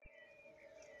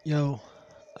Yo,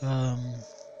 um,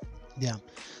 yeah.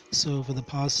 So for the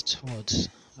past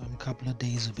couple of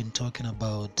days, we've been talking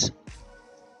about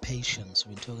patience.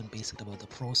 We've been talking basically about the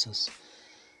process,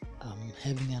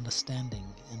 having understanding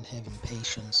and having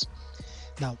patience.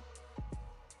 Now,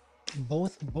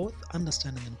 both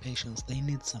understanding and patience, they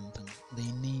need something.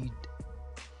 They need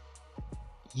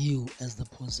you as the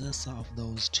possessor of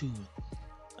those two,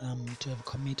 to have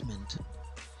commitment.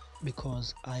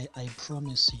 Because I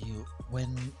promise you,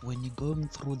 when you're going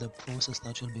through the process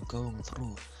that you'll be going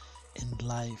through in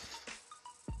life,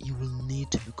 you will need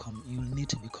to be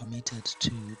committed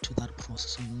to that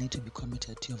process. You'll need to be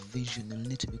committed to your vision. You'll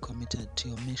need to be committed to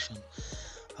your mission.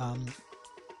 um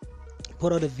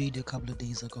put out a video a couple of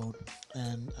days ago,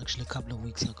 and actually a couple of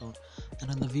weeks ago,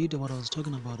 and on the video, what I was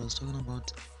talking about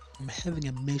having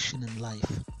a mission in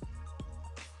life.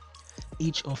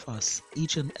 Each of us,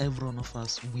 each and every one of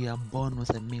us, we are born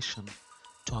with a mission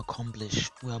to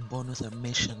accomplish. We are born with a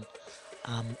mission,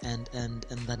 and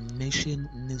that mission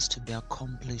needs to be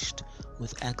accomplished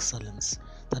with excellence.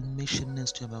 That mission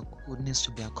needs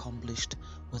to be accomplished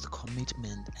with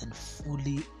commitment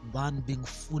and being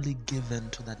fully given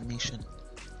to that mission.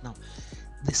 Now,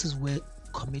 this is where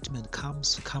commitment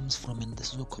comes from, and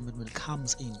this is where commitment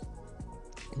comes in,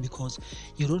 because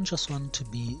you don't just want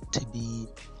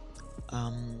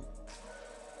um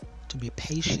to be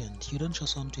patient. You don't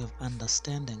just want to have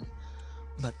understanding,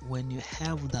 but when you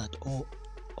have that, or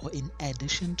in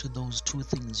addition to those two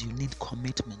things, you need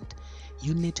commitment.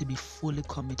 You need to be fully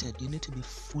committed. You need to be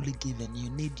fully given. You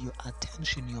need your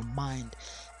attention, your mind,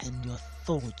 and your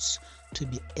thoughts to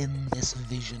be in this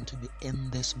vision, to be in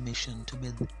this mission, to be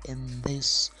in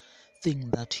this thing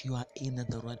that you are in at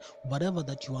the right, whatever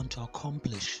that you want to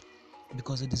accomplish.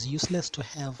 Because it is useless to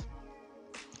have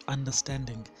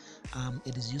understanding,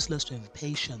 it is useless to have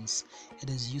patience, it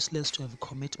is useless to have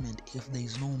commitment if there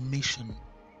is no mission.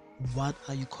 What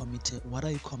are you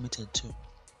committed to?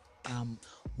 um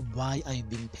why are you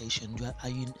being patient? Are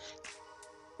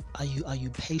you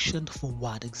patient for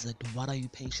what exactly? What are you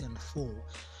patient for?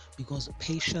 Because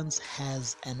patience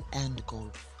has an end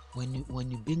goal. When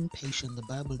you're being patient, the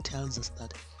Bible tells us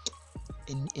that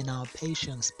in our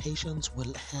patience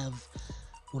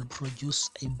will produce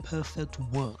a perfect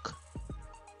work.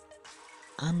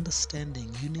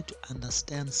 Understanding, you need to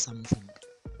understand something.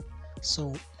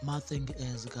 So my thing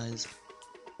is, guys,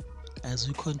 as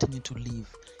you continue to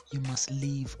live, you must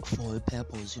live for a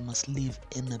purpose. You must live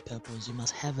in a purpose. You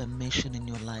must have a mission in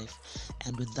your life,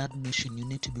 and with that mission, you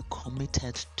need to be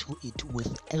committed to it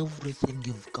with everything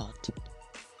you've got.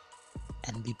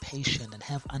 And be patient and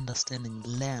have understanding.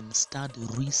 Learn, study,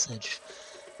 research,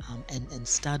 and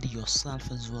study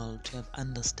yourself as well, to have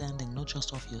understanding not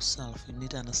just of yourself. You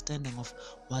need understanding of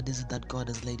what is it that God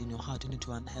has laid in your heart. You need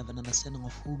to have an understanding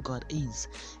of who God is,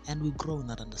 and we grow in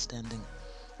that understanding.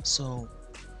 So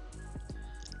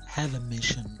have a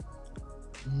mission,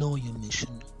 know your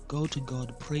mission, go to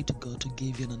God, pray to God to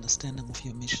give you an understanding of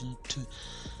your mission,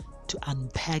 to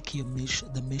unpack your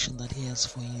mission, the mission that He has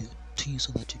for you, to you,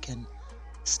 so that you can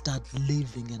start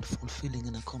living and fulfilling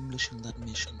and accomplishing that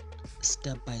mission,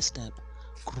 step by step,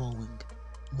 growing,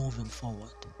 moving forward.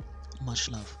 Much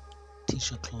love.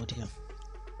 Teacher Claude here.